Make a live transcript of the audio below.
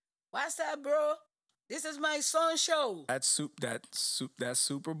What's that, bro? This is my son show. That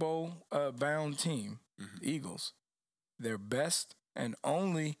Super Bowl bound team, the Eagles, their best and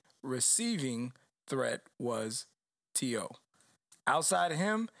only receiving threat was T.O. Outside of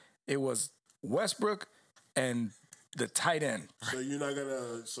him, it was Westbrook and the tight end. So you're not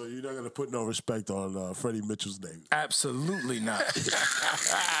gonna put no respect on Freddie Mitchell's name. Absolutely not. He's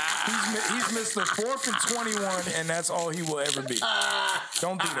Mr. 4th and 21, and that's all he will ever be.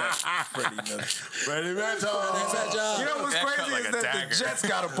 Don't do that, Freddie Mitchell. Freddie Mitchell. You know what's crazy like is a that dagger. the Jets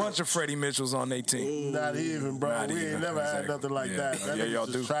got a bunch of Freddie Mitchells on their team. Not even, bro. Not we even, ain't never had exactly. nothing like that. That Yeah, nigga's y'all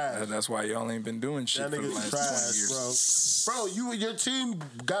just do. trash. That's why y'all ain't been doing shit That for the nigga's last 20 years. trash, bro. Your team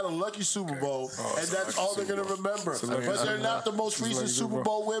got a lucky Super Bowl, and it's a that's lucky all they're Super gonna Bowl. remember. It's a lucky But Super they're Bowl. not the most It's a recent lucky Super Super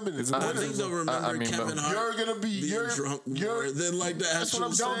Bowl. Bowl women. It's a I lucky think they'll remember I mean, Kevin Hart. You're gonna be being drunk more than like the That's what actual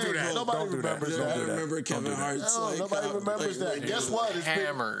I'm Super saying. Bowl. Nobody Don't do that. remembers They'll that. do that. remember Don't Kevin do that. Hart's No, like nobody remembers that. like, Guess what? It's been,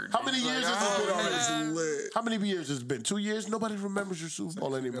 hammered. how many years has it been already? lit. How many years has it been? 2 years? Nobody remembers your Super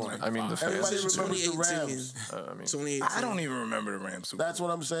Bowl anymore. I mean, the Everybody fans. remembers the 2018. Rams. 2018. I don't even remember the Rams Super Bowl. That's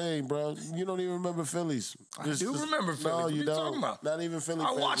what I'm saying, bro. You don't even remember Phillies. I do remember Phillies. No, What you you don't. talking about? Not even Philly. I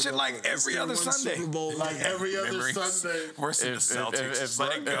fans watch it remember like every other One Sunday. Super Bowl. like every other Memories. Sunday. Worse than the Celtics. Just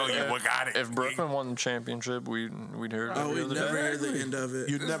let it go. You got it. If Brooklyn won the championship, we'd hear it Oh, every we other never day. heard the end of it.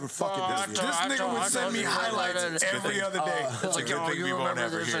 You'd never fucking do This it. nigga would send me highlights every other day. It's like, oh, you won't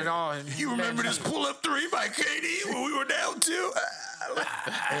ever hear it. You remember this pull-up three by KD when we were down 2?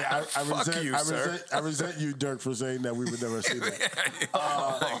 Hey, I Fuck resent, you, sir. I resent you, Dirk, for saying that we would never see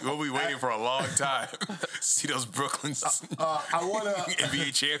that. Like, we'll be waiting for a long time. See those Brooklyn's I wanna.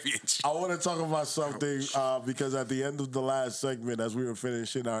 NBA championship. I want to talk about something because at the end of the last segment, as we were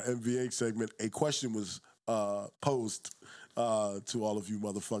finishing our NBA segment, a question was posed to all of you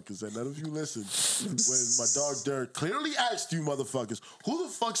motherfuckers, and none of you listened. When my dog Dirk clearly asked you motherfuckers, who the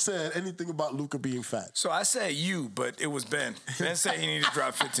fuck said anything about Luka being fat? So I said you, but it was Ben. Ben said he needed to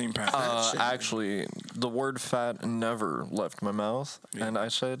drop 15 pounds. Actually, the word fat never left my mouth, and I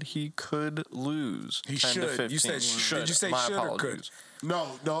said he could lose. He 10 to should. 15. You said should. Did you say My should or could? apologies.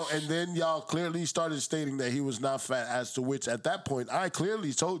 No, and then y'all clearly started stating that he was not fat, as to which at that point I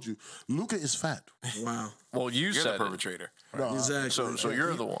clearly told you Luka is fat. Wow. Well, you You're the said it. perpetrator. No, Exactly. So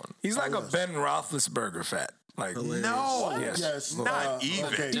you're the one. He's like a Ben Roethlisberger fat. Like No. yes, Not even.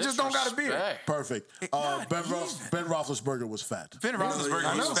 Okay, He just don't got a beard. Disrespect. perfect. Ben Roethlisberger was fat. Ben Roethlisberger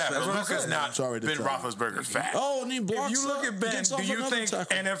I was know. fat, That's but what I Luka's said. not Sorry to Ben tell you. Roethlisberger fat. Oh, and he If blocks you look up, at Ben, gets do off you another think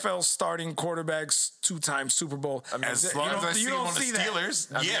tackle. NFL starting quarterbacks 2-time Super Bowl? As long as I see him on the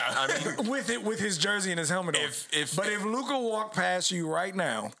Steelers, yeah. I mean, with his jersey and his helmet on. But if Luka walked past you right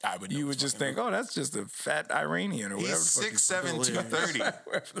now, I would know you would it's just fucking think, oh, that's just a fat Iranian or whatever. he's the fuck 6'7",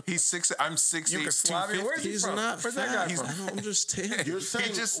 230. He's 6. I'm 6'8", Yugoslavia. Where's 250. he He's from? not Where's fat. that guy He's, from? I don't understand. You're saying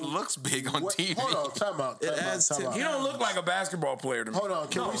He just looks big on What- TV. Hold on, time out. He don't look like a basketball player to me. Hold on,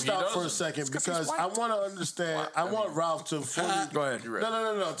 can we stop for a second? Because I want to understand. I want Ralph to fully. Go ahead.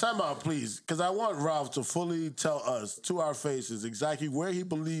 No. Time out, please. Because I want Ralph to fully tell us to our faces exactly where he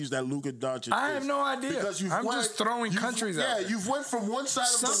believes that Luka Doncic I is. have no idea. Because I'm just throwing countries out there. you've went from one side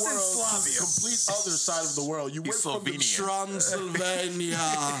of the Something world Slavia. to the complete other side of the world. You went He's from the Slovenian. Transylvania.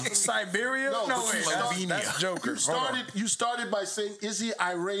 Siberia? No, but wait, you started- that's Joker. Hold on. You started by saying, "Is he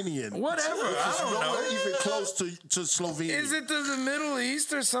Iranian?" Whatever. I don't Nowhere know. even close to Slovenia. Is it to the Middle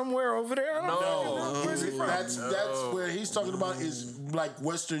East or somewhere over there? I don't know. Where's he from? That's where he's talking about is like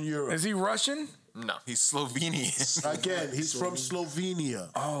Western Europe. Is he Russian? No, he's Slovenian. Again, he's from Slovenia.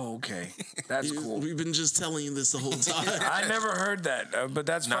 Oh, okay. That's cool. We've been just telling you this the whole time. I never heard that, but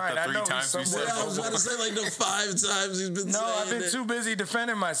that's Not fine. the I three know he's times we somewhere. said I was about to say like the 5 times he's been No, saying I've been it. too busy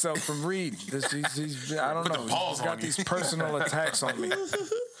defending myself from Reed. I don't Put the know. balls He's got on you. these personal attacks on me.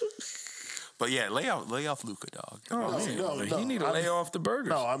 But yeah, lay off Luka, dog. No, He need to lay off the burgers.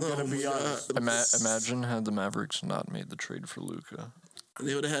 No, I'm gonna be honest. Imagine had the Mavericks not made the trade for Luka.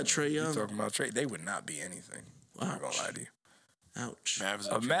 They would have had Trey Young. Talking about trade, they would not be anything. I'm not gonna lie to you. Ouch.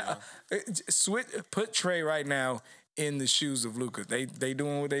 Put Trey right now in the shoes of Luka. They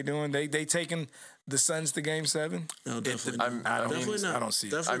doing what they doing. They taking the Suns to Game 7. No, definitely I'm- not. I don't- Definitely not. I don't see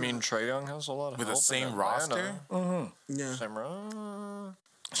it. Definitely I mean, not. Trae Young has a lot of With the help same in roster? Atlanta. Yeah. Same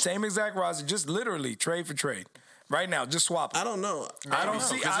Same exact roster, just literally trade for trade. Right now, just swap. I don't know. I don't Maybe.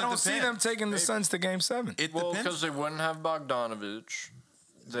 see. Because I it don't see depends. them taking the Suns to Game 7. It Well, depends. because they wouldn't have Bogdanovich.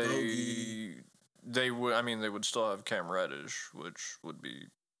 They would. I mean, they would still have Cam Reddish, which would be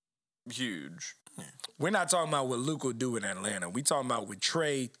huge. We're not talking about what Luka would do in Atlanta. We talking about would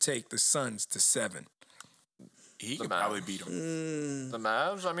Trey take the Suns to 7? He The could probably Mavs. beat him. The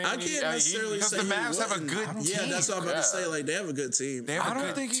Mavs. I mean, I can't necessarily because say the he Mavs have a wouldn't. good Yeah, team. that's what I'm about to Yeah. say. Like, they have a good team. They have I a don't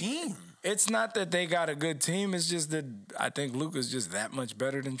good think team. It's not that they got a good team. It's just that I think Luka's just that much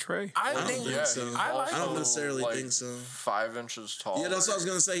better than Trey. I don't think. think so. he's I like I don't also, necessarily like, think so. 5 inches tall. Yeah, that's what I was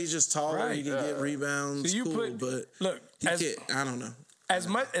gonna say. He's just taller. Right. He can get rebounds. So you cool, put- but look, he as- can't. I don't know. As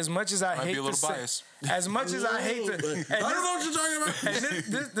much as I Might hate be a little to say, biased. as much as I hate to, But and I don't know what you're talking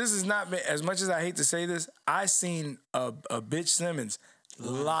about. and this is not as much as I hate to say this. I seen a bitch Simmons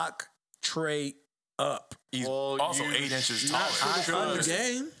lock Trey up, He's Well, also you 8 inches Not taller. for the full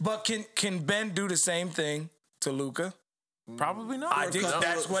game. but can Ben do the same thing to Luka? Probably not. I think couple-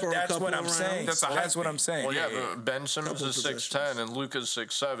 that's what for a couple I'm of saying. rounds. That's what I'm saying. Well, yeah, but Ben Simmons Couple is possessions. 6'10" and Luka's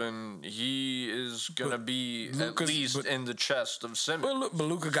 6'7". He is gonna be at Luka's- least but- in the chest of Simmons. But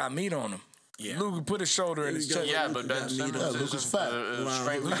Luka got meat on him. Yeah. Luka put his shoulder in his He got- chest. Yeah, Luka but Ben got meat Simmons on him. Luka's isn't fat. Wow,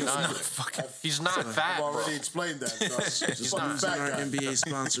 strength Luka's not. He's not fat, I've bro. already explained that. So Just fucking losing fat our guy. NBA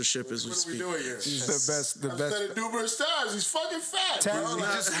sponsorship as we What are we speak. doing here? He's the best. I've said it numerous times. He's fucking fat. Tap- bro. He's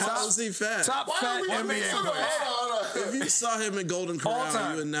Like, just How is he fat? Top why fat don't we NBA hold on, player. hold on. If you saw him in Golden Corral,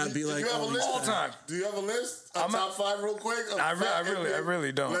 time. you would not be Do like, you have a oh, list? all time. Do you have a list? I'm a- Top 5 real quick? of I fat NBA?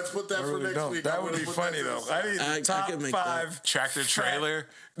 really don't. Let's put that I for really next don't. week. That I'm would gonna be put funny that though. I need I top could make 5 Tractor trailer.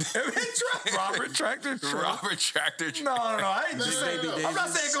 Robert Tractor Trailer. Robert Tractor trailer. No, I ain't just saying. Baby I'm not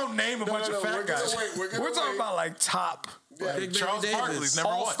Davis. saying go name a bunch of we're fat gonna guys. wait, we're gonna We're talking wait. about like top Yeah. Big Charles Baby Barkley's Davis. number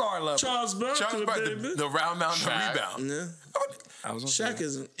one. all-star level. Charles Barkley, Charles Barkley, baby. the round mound, the Shaq. rebound. Yeah. I was Shaq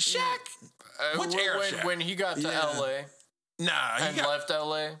isn't. Shaq. Which era Shaq? When he got to Yeah. LA Nah, and left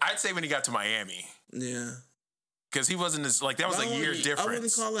LA, I'd say when he got to Miami. Yeah. Because he wasn't as, like, that was a year difference. I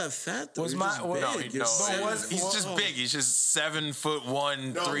wouldn't call that fat, though. Was He's my- just well, big. no, You're no, 7 He's foot- just big. He's just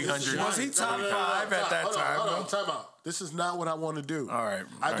 7'1", No, 300. this Was he is top not- five at that hold on, time, Hold though? on, time out. This is not what I want to do. All right,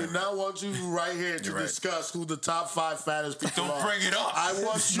 I all do right. not want you right here to You're right. discuss who the top 5 fattest people Don't are. bring it up. I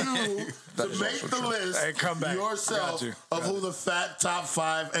want you to make the list Hey, come back. yourself Got you. of who the fat top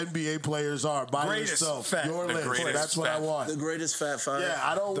 5 NBA players are by Greatest yourself. fat. Your The list. greatest That's what I fat. want. The greatest fat 5. Yeah,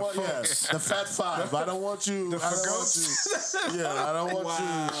 I don't want the fat 5. I don't want you. I don't want you. Yeah, I don't want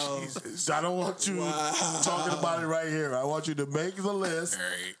you. I don't want you talking about it right here. I want you to make the list, All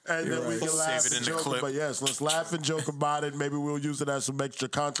right. and then we can Save laugh it and in the joke. clip. But yes, let's laugh and joke about it. Maybe we'll use it as some extra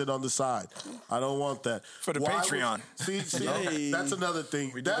content on the side. I don't want that For the Why would- Patreon. See, Hey. that's another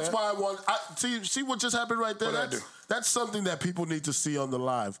thing. do That's that? why I want. See what just happened right there. What'd I That's do? that's something that people need to see on the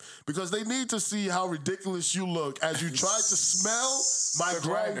live because they need to see how ridiculous you look as you try to smell my The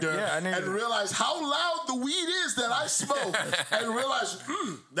grinder. grinder Yeah, I need and to- realize how loud the weed is that I smoke and realize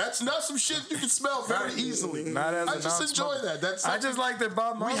that's not some shit you can smell very easily. Not as I a just enjoy non-smoker. that. That's I just like that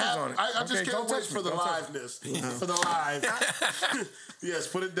Bob we Marley's have. on it. I just Okay, can't don't wait touch for me, the don't touch me. liveness. For the live. Yes,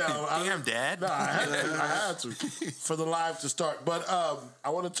 put it down. Damn, Dad. No, I had to for the live to start. But I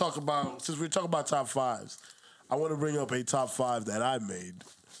want to talk about, since we're talking about top 5s, I want to bring up a top 5 that I made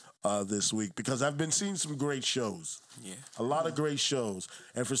this week because I've been seeing some great shows. Yeah. A lot of great shows.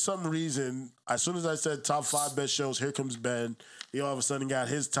 And for some reason, as soon as I said top 5 best shows, here comes Ben. He all of a sudden got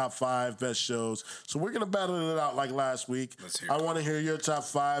his top 5 best shows. So we're going to battle it out like last week. Let's hear I it. want to hear your top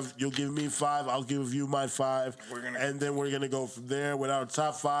 5. You'll give me 5. I'll give you my 5. And then we're going to go from there with our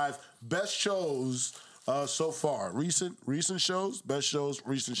top 5 best shows so far. Recent shows, best shows,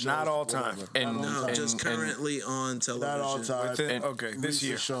 recent shows. Not all time. whatever. And- Not all No, time. just currently on television. Not all time. Within- okay, this Recent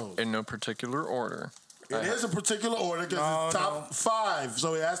year. shows. in no particular order. It is a particular order because it's top 5,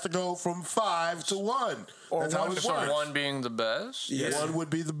 so it has to go from 5 to 1. Or That's how one it to works. One being the best. Yeah. 1 would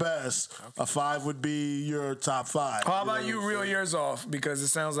be the best. A 5 would be your top 5. How about you reel yours off? Because it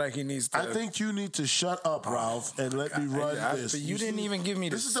sounds like he needs to. I think you need to shut up, Ralph, and let me run this. but you didn't see, even give me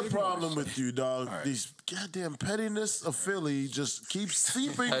the This is the signal. problem with you, dog. These goddamn pettiness of Philly just keeps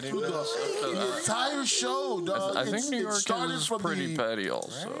seeping through the entire show, dog. I think New It York started is from pretty the- petty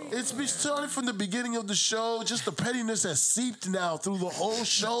also. It's been started from the beginning of the show. Just the pettiness has seeped now through the whole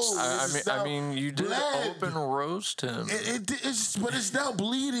show. I mean, you did bled. open roast him. But it's now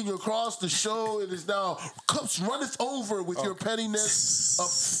bleeding across the show, and it's now cups runneth over with your pettiness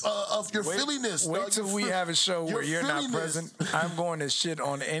of your Philliness. Wait dog. till Your we Phil- have a show your where you're not Philliness. present. I'm going to shit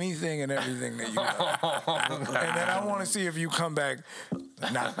on anything and everything that you got. And then I want to see if you come back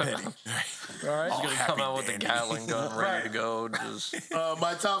not petty. All right? He's gonna come out with a Gatling gun ready to go. Just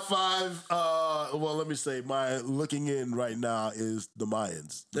My top 5, well, let me say, my looking in right now is the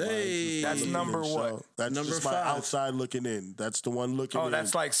Mayans. The Hey. Mayans is the That's looking number in what? show. That's Number just my 5. outside looking in. That's the one looking in. Oh,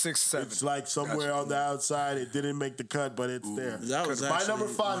 that's like 6, 7. It's like somewhere on the outside. It didn't make the cut, but it's there. That was my actually number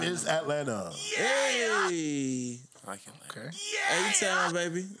 5 my is Atlanta. Hey. I can Okay. A-Town,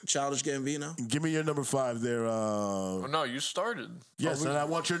 baby. Childish Gambino. Give me your number 5 there. Oh, no, you started. Yes, and I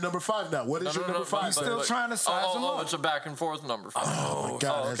want your number 5 now. What is your number 5? Still trying to size him up. It's a back and forth number 5. Oh, my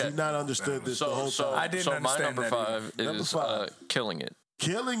God. Has he not understood this the whole time? I didn't so my understand number that 5 Number is 5. Killing It.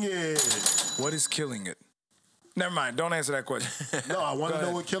 Killing It. What is killing it? Never mind. Don't answer that question. No, I want to know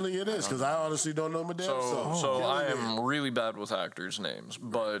ahead. what Killing It is because I honestly don't know my damn self. So I Killing am really bad with actors' names,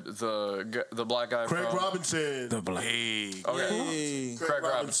 but the black guy Craig from Robinson. The black. Hey. okay, Craig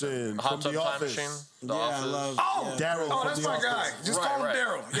Robinson, from Hot Tub The Time Office. Machine, The Yeah, I Office. love. Daryl Oh, from that's The my Office. guy. Just Right, call him right.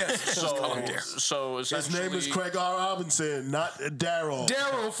 Daryl. Yes. So His essentially, name is Craig R. Robinson, not Daryl.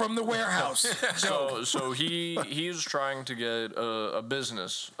 Daryl from the warehouse. So he's trying to get a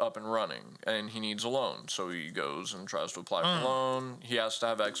business up and running, and he needs a loan. So he goes and tries to apply for a loan. He has to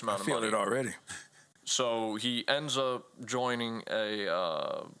have X amount of Feel money. it already. So he ends up joining a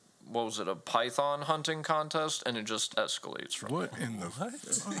a python hunting contest, and it just escalates from What in the what?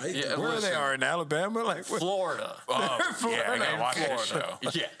 Yeah, Where listen, they are in Alabama? Like what? Florida. Yeah, I gotta watch that show.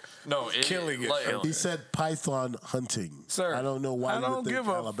 Yeah. No, Killing it. He said python hunting. Sir, I don't know why I you don't would think give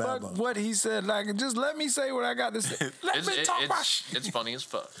a Alabama. fuck what he said. Like, just let me say what I got to say. Let me talk my shit. It's funny as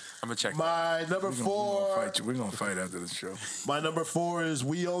fuck. I'm gonna check. My number 4. We're gonna fight after this show. My number 4 is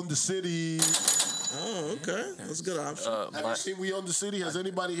We Own the City. Oh, okay. That's a good option. Have you seen We Own the City? Has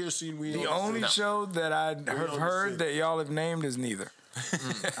anybody here seen We Own The the only City? show that I have Own the heard City. that y'all have named is neither.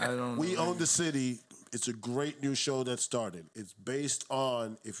 I don't We know. Own the City. It's a great new show that started. It's based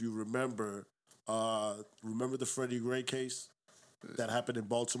on, if you remember the Freddie Gray case that happened in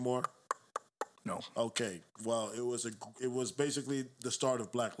Baltimore? No. Okay, well, it was basically the start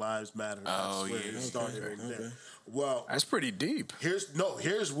of Black Lives Matter. Oh, That's where yeah. it started in there. Well, That's pretty deep.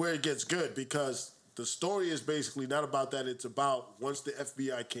 here's where it gets good because the story is basically not about that. It's about once the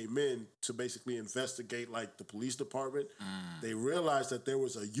FBI came in to basically investigate like the police department, they realized that there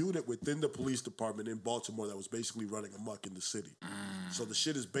was a unit within the police department in Baltimore that was basically running amok in the city. So the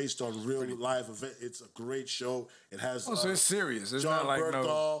shit is based on real live event. It's a great show. It has Oh, so it's serious. It's John not like no.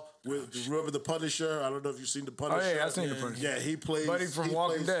 Berthal with remember the Punisher. I don't know if you've seen the Punisher. yeah, I've seen The Punisher. Yeah, he plays Buddy from he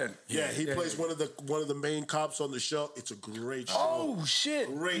Walking plays- Dead. Yeah, he Yeah, plays yeah. one of the main cops on the show. It's a great show. Oh shit!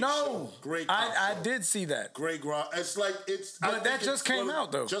 Great no, show. Great cop I show. did see that. Great grind. It's like it's. But I think that it's just came one of-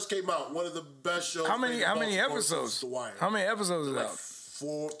 out, though. Just came out. One of the best shows. How many made in Baltimore episodes? since The Wire. How many episodes is Like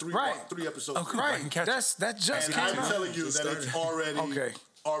out? 3 Right. episodes. Oh, cool. I can Right. catch That just And came I'm out. telling you that it's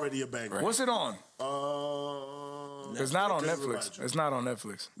already a banger. What's it on? It's not on Netflix. Netflix. It's not on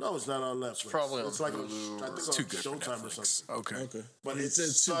Netflix. No, it's not on Netflix. probably on it's like Hulu I think too on good for Showtime or Netflix. something. Okay. But it's too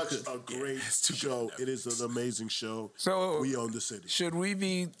such good. a great show. It is an amazing show. So We Own the City. should we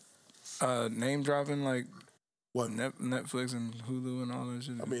be name dropping like What? Netflix and Hulu and all that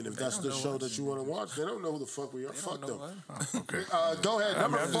shit? I mean, if that's the show that you want to watch, they don't know who the fuck we are. Fuck them. okay. Go ahead.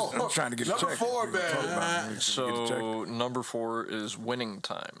 Number I'm 4. I'm trying to get a Number check. 4, We gonna talk man. about it. We gonna get a check. So number 4 is Winning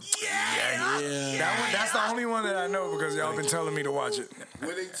Time. That one, that's the only one that I know because y'all been telling me to watch it.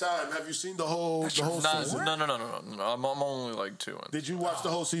 Winning Time. Have you seen the whole season? No. I'm only like 2 in. Did you watch the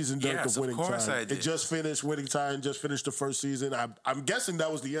whole season, Dirk, Yes, of of Winning course Time? I did. It just finished. Winning Time just finished the first season. I'm guessing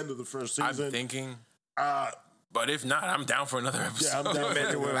that was the end of the first season. I'm thinking, Uh, but if not, I'm down for another episode. yeah, I'm down for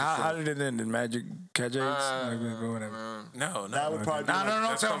Well, another how episode. did it end? Did Magic catch AIDS? Whatever. No, That would probably be No, like-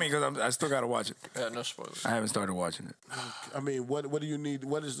 don't tell me because I still got to watch it. Yeah, no spoilers. I haven't started watching it. I mean, what do you need?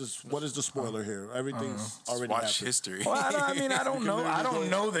 What is this? What is the spoiler here? Everything's already watch happened. history. Well, I mean, I don't know. I don't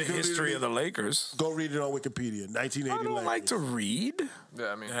know the You can history literally- of the Lakers. Go read it on Wikipedia. 1980. I don't like to read.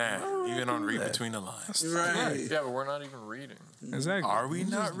 Yeah, I mean, Yeah, even on Read Between the Lines. Right. yeah, but we're not even reading. Exactly. Are we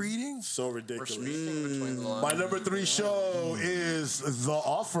not reading? So We're ridiculous. speaking between the lines. My number 3 show is The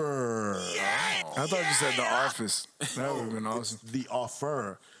Offer. I thought you said The Office. That would have been awesome. The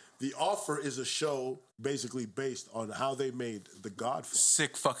Offer. The Offer is a show basically based on how they made The Godfather.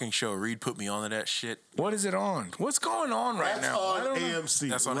 Sick fucking show. Reed put me on to that shit. What is it on? What's going on right That's now? I on don't know. AMC.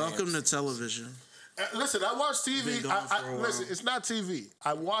 That's on Welcome to television. Listen, I watch TV. Been gone for a while. Listen, it's not TV.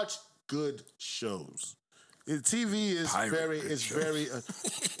 I watch good shows. TV is Pirate very. good It's shows. very.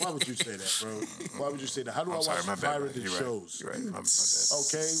 Why would you say that, bro? Why would you say that? How do I Sorry, watch my bad. pirated You're right. shows? You're right. My bad.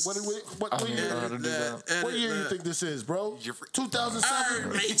 Okay, what year? how to do that. What year you think this is, bro?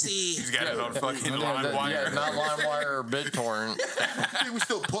 2007. He's got it on fucking line Yeah, wire. not LimeWire or BitTorrent. We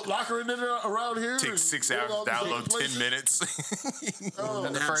still put Locker in it around here. Takes and 6 do hours all to these download other 10 places? minutes.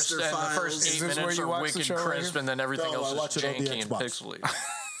 And the first Napster files. 8 Is this where minutes you are watch the wicked show right crisp, here? and then everything No, I else watch is it on the janky and Xbox. pixely.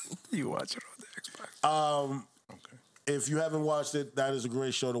 You watch it on the Xbox. If you haven't watched it, that is a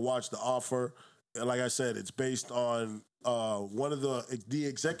great show to watch. The Offer, and like I said, it's based on one of the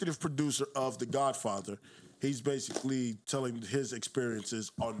executive producer of The Godfather. He's basically telling his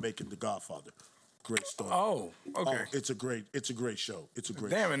experiences on making The Godfather. Great story. Oh, okay. It's a great show. It's a great.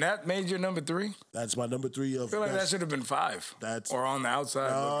 Damn, and that made your number 3? That's my number 3 of. I feel like that best. should have been 5. That's- or on the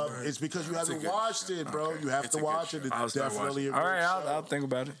outside. It's because you haven't watched it, bro. You have to watch it. I'll It's start definitely a watching. great All right, show. I'll think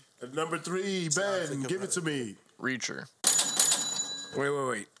about it. At number 3, Ben, give it to me. Reacher.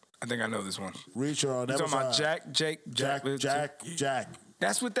 Wait. I think I know this one. Reacher on You talking about Amazon. Jack.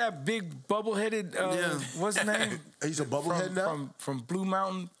 That's with that big bubble-headed. What's his name? He's a bubblehead now. From Blue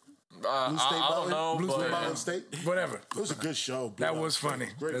Mountain. Blue State I don't Mountain? know, Blue but Mountain State. Whatever. It was a good show. Blue That Mountain was State. funny.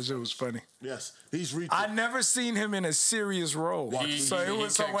 Great. That shit was funny. Yes, he's Reacher. I never seen him in a serious role. So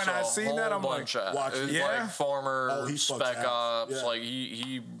when I seen that, I'm like, watch it. it's Yeah? like former he fucks spec ass. ops. Yeah. Like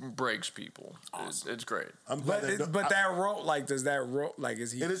he breaks people. It's great. I'm glad but that role, like, does that role, like,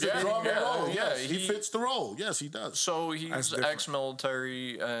 is he? it is Yeah, a drama yeah, role. yeah, Yes, he he- fits the role. Yes, he does. So That's he's different.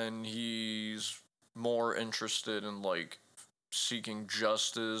 ex-military and he's more interested in like seeking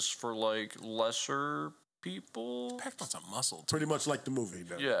justice for like lesser people. Packed on some muscle. Too. Pretty much like the movie.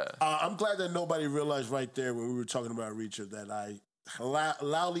 Yeah. I'm glad that nobody realized right there when we were talking about Reacher that I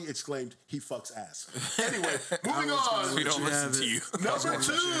loudly exclaimed, "He fucks ass." Anyway, moving on. We don't listen to you. Number 2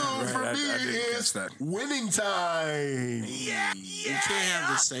 for I me didn't catch is that. Winning Time. You can't have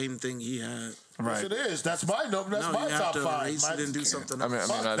the same thing he had. Yes, it is. That's my number. That's No, my you have top to 5. erase it and do something I mean,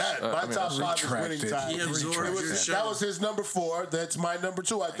 else. Fuck that. My top 5 is Winning retract it. Time. He absorbed your show. That was his number 4. That's my number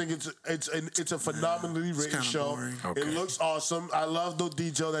 2. I think it's a phenomenally written kinda show. boring. It looks awesome. I love the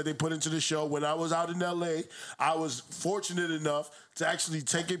detail that they put into the show. When I was out in LA, I was fortunate enough to actually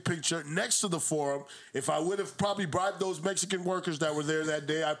take a picture next to the forum. If I would have probably bribed those Mexican workers that were there that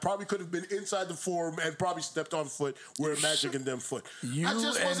day, I probably could have been inside the forum and probably stepped on foot where Magic and them foot. You I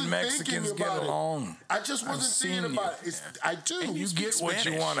just and wasn't Mexicans thinking get about it. along. I just wasn't seen thinking you. about it. I do. You get what you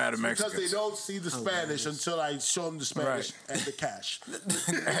Spanish. want out of Because they Mexicans. don't see the Spanish until I show them the Spanish Right. and the cash.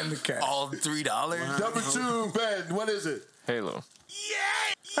 And the cat. All $3. Number 2, Ben, what is it? Halo.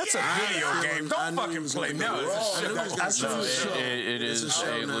 That's a video game. I Don't knew he fucking was play. gonna No, go it's a there. show. I knew he was gonna Actually, go it's a there. show. It It's is a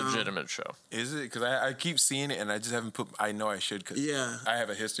show a now. legitimate show. Is it? Because I keep seeing it and I just haven't put. I know I should because Yeah. I have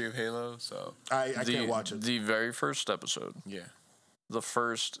a history of Halo. So I can't watch it. The very first episode, yeah. the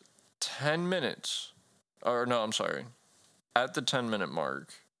first 10 minutes, or no, I'm sorry, at the 10-minute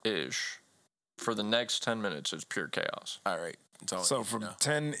mark ish, for the next 10 minutes, it's pure chaos. All right. That's all I So need to from know.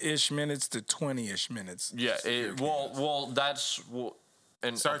 10-ish minutes to 20-ish minutes. Yeah, that's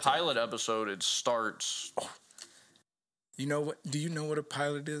in a Starts pilot episode. It starts. You know what? Do you know what a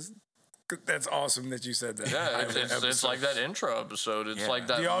pilot is? That's awesome that you said that. Yeah, Pilot it's episode. like that intro episode. It's Yeah. like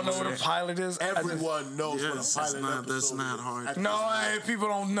that. Do y'all know what a pilot is? Everyone knows what a Yes, pilot it's not- episode that's not is. hard. At No, this people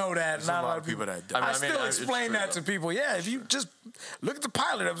don't know that. There's Not a lot of people that don't. I I mean, still it's explain true, that to people. Yeah, if you just look at the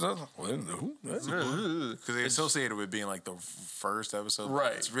pilot episode, well, who? That's Because they associate it with being like the first episode. but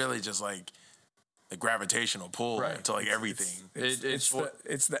Right. It's really just like the gravitational pull Right. to like everything. it's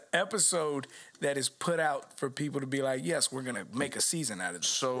the episode that is put out for people to be like, yes, we're gonna make a season out of this.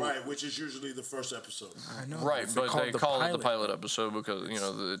 so Right, which is usually the first episode. I know, right, it's but they the call it the pilot episode because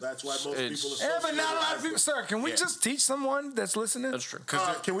That's why most people associate Yeah, but not a lot of it. people. Sir, can we just teach someone that's listening? That's true.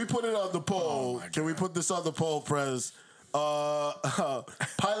 Can we put it on the poll? Can we put this on the poll, Prez?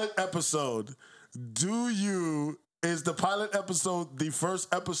 Pilot episode. Is the pilot episode the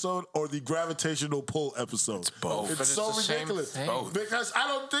first episode or the gravitational pull episode? It's both. It's But it's so the same ridiculous. thing. Both. Because I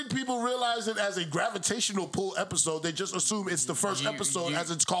don't think people realize it as a gravitational pull episode. They just assume it's the first episode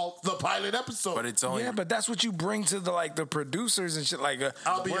as it's called the pilot episode. But it's only Yeah, but that's what you bring to the producers and shit. Like,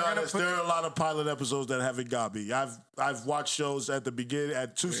 I'll be we're gonna honest, put- there are a lot of pilot episodes that haven't got me. I've watched shows at the beginning,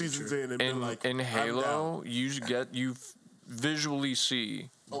 at 2 seasons in, and been like, in I'm Halo, down. you visually see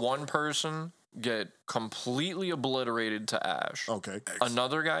one person get completely obliterated to ash. Okay.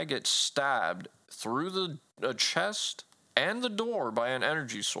 Another guy gets stabbed through the chest and the door by an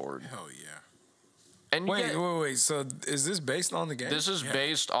energy sword. hell yeah. And yet- Wait. So is this based on the game? this is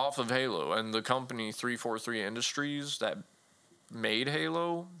based off of Halo, and the company 343 Industries that made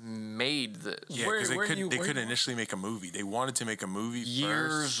Halo made this. Yeah, Where- because they where couldn't. you- They where couldn't you- initially make a movie. They wanted to make a movie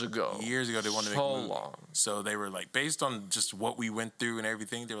Years first. ago. Years ago, they wanted to make So a movie. long. So they were like, based on just what we went through and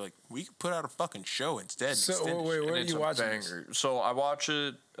everything, they were like, we could put out a fucking show instead. So extended wait, shit. where are It's you a watching? this? banger. So I watch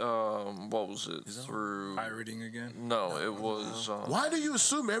it. What was it? Through Pirating again? No, it was. Why do you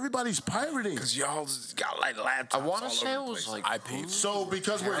assume everybody's pirating? Because y'all just got like laptops. I want to all say over it the was place. like I paid. So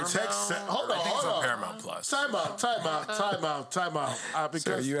because we're in Texas, hold on, I think it's hold on on. Paramount Plus. Time out.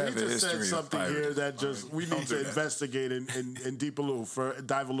 Because you have he a just said history of something pirating. here that just we need to investigate and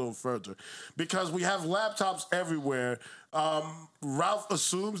dive a little further. Because we have laptops everywhere. Ralph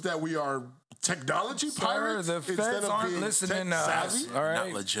assumes that we are technology Sir, pirates the instead feds of aren't being listening to tech us. savvy? All Not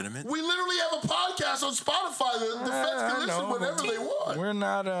right. legitimate. We literally have a podcast on Spotify. The feds I can listen know, whenever but they want. We're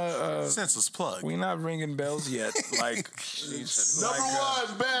not Senseless plug. we not ringing bells yet, like Number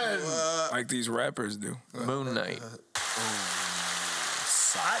one, Ben. like these rappers do. Moon Knight.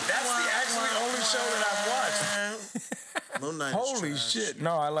 That's the actually only show that I've watched. Moon Knight. Holy shit!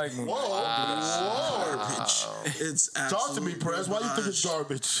 No, I like Moon Knight. Whoa. It's Talk to me, absolute Prez. Why you think it's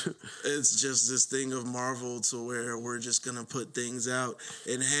garbage. garbage? It's just this thing of Marvel to where we're just gonna put things out,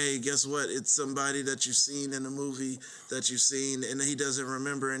 and hey, guess what? It's somebody that you've seen in a movie that you've seen, and he doesn't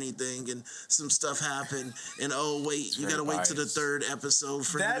remember anything, and some stuff happened, and oh wait, you gotta wait to the biased. third episode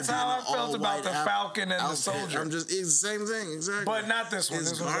for That's him to be how in I an felt about all-white the Falcon and the outfit. Soldier. It's the same thing, exactly. But not this one.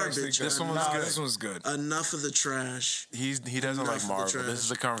 It's This one's actually garbage. good. This one was Nah, good. This one's good. Enough of the trash. He doesn't Enough like of the Marvel. trash. This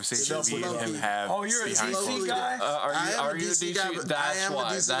is a conversation It's me and low-key. him have. Oh, you're a behind DC closed guy? Are you a DC? guy, but I That's am a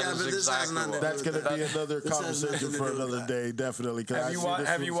why. DC That guy, is but this has exactly nothing to why. do That's going to be another This has conversation nothing to for do with another that. day, definitely. 'cause I Have you see watched? this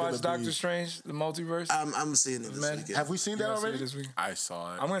Have you one's watched gonna be- Doctor Strange, the multiverse? I'm seeing it this Man, weekend. Have we seen You that guys see it already? this week? I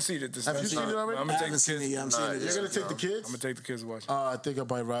saw it. I'm gonna see it this. Have you week. seen it already? I'm I gonna take haven't the seen kids. it yet. I'm seeing it. You're going to take the kids? I'm gonna take the kids to watch. I think I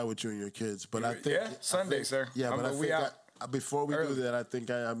might ride with you and your kids, but I think Yeah, Sunday, sir. Yeah, but I we think out. before we early. do that, I think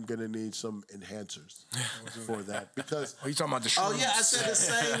I'm gonna need some enhancers for that because Oh, you talking about the Oh shrooms? yeah, I said the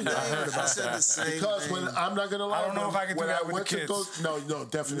same thing. I said the same because thing. when I'm not gonna lie, I don't know if I can do when that with went the to go- kids. no,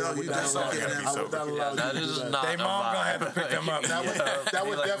 definitely. No, I would you not definitely allow can't that. have I would not sober. allow you That to do is that. not They a mom vibe. gonna have to pick them up. That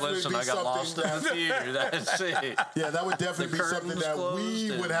would Be like, definitely listen, be I got lost something in the that. theater. That's it. Yeah, that would definitely The be something curtains that closed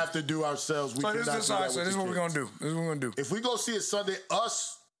we and- would have to do ourselves. We So could this not is do all that right. So with this is the what we're kids. gonna do. This is what we're gonna do. If we go see it Sunday,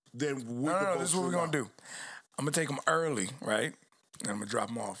 then we No, could no, go this is what we're swim gonna out. do. I'm gonna take them early, right? And I'm gonna drop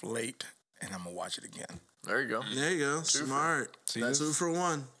them off late, and I'm gonna watch it again. There you go. There you go. Smart. this? 2 for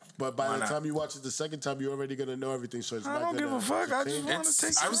 1. But by the not? time you watch it the second time, you're already gonna know everything. So it's I not don't give gonna a fuck. I just entertain. want to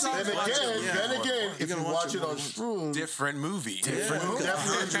take. I was some thinking- time. Then again, if you gonna watch watch it it on Shroom, Different movie. it will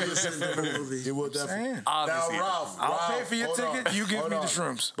definitely be a different movie. It will definitely. Saying. Obviously, Now, Ralph, I'll Ralph, pay for your hold ticket. on, You give hold me the on.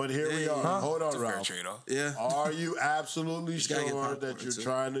 shrooms. But here we are. Hold on, fair Ralph. trade-off. Yeah. Are you absolutely gotta get sure popcorn, that you're too.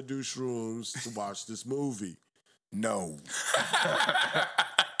 trying to do shrooms to watch this movie? No.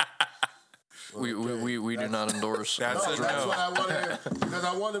 We do not endorse. That's No, a that's no. what I want to, because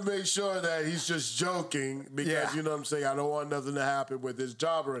I want to make sure that he's just joking, because Yeah. you know what I'm saying. I don't want nothing to happen with his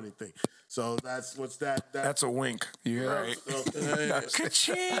job or anything. So that's what's that. That's a wink. You hear? Right.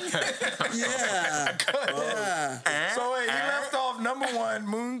 Ka-ching. Yeah. Yeah. So wait, you left off number one,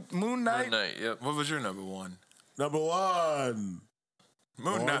 Moon Knight. Moon Knight. Yep. What was your number one? Number one.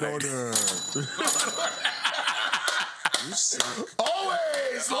 Moon Law and Knight. Order. You suck.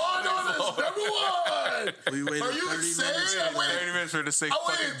 Always Law and Order's number one. We waited Are you 30 insane? minutes. I waited 30 minutes for the sake I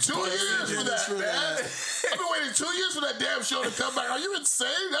waited 2 years for that, man. I've been waiting 2 years for that damn show to come back. Are you insane?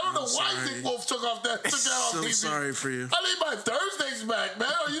 I don't know why sorry. Dick Wolf took that off So TV. sorry for you. I need my Thursdays back, man.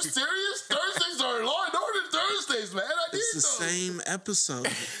 Are you serious? Thursdays are Law and Order Thursdays, man. I need It's the those. same episode.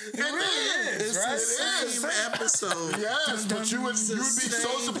 It is. It's right? the same episode. Yes, but you would be so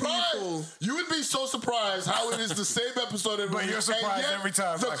same surprised. people. You would be so surprised how it is the same episode every But week. you're surprised and yet every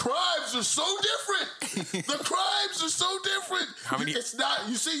time. The crimes are so different. The crimes are so different. How many- It's not.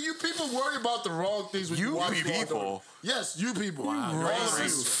 You see, you people worry about the wrong things when you You watch Law and people. Order. Yes, you people. Wow, All of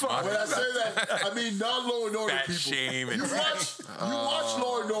racist you. fuck. When I say that, I mean non-Law and Order Fat people. shame and- You watch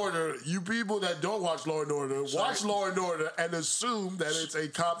Law and Order. You people that don't watch Law and Order watch Law and Order and assume that it's a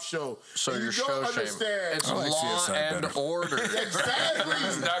cop show. So And you're you don't show shame. understand. It's I like Law CSI and better. Order.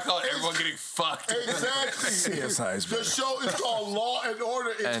 Exactly. Not calling everyone getting fucked. Exactly. CSI is The better. show is called Law and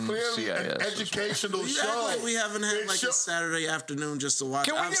Order. It's And clearly an CIS as well. educational You show. act like we haven't had It like show- a Saturday afternoon just to watch.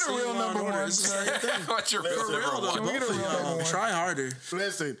 Can we I've get a seen real Law and number Order. one, It's the sir? same thing. What's your For real real number though, Can we get both a of real y'all. number one? Try harder.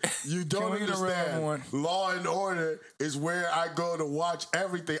 Listen, you don't we get a real understand. number one? Law and Order is where I go to watch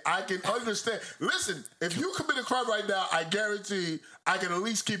everything. I can understand. Listen, if you commit a crime right now, I guarantee I can at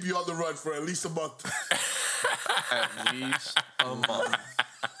least keep you on the run for at least a month. At least a month.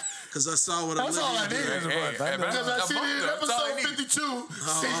 Because I saw what That's all I Olivia need did. is a month. I know. Because I seen it in That's all I episode need. 52,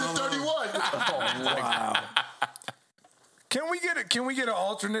 season 31. Wow. Can we get an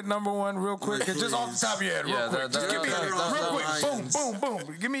alternate number one real quick? Just off the top of your head, real Yeah, quick. Just give me that- real that- quick. that- Boom, boom,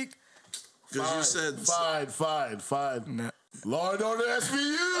 boom. Give me. Because you said Fine. Law and Order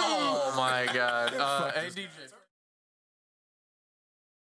SVU. Oh my God. Hey DJ.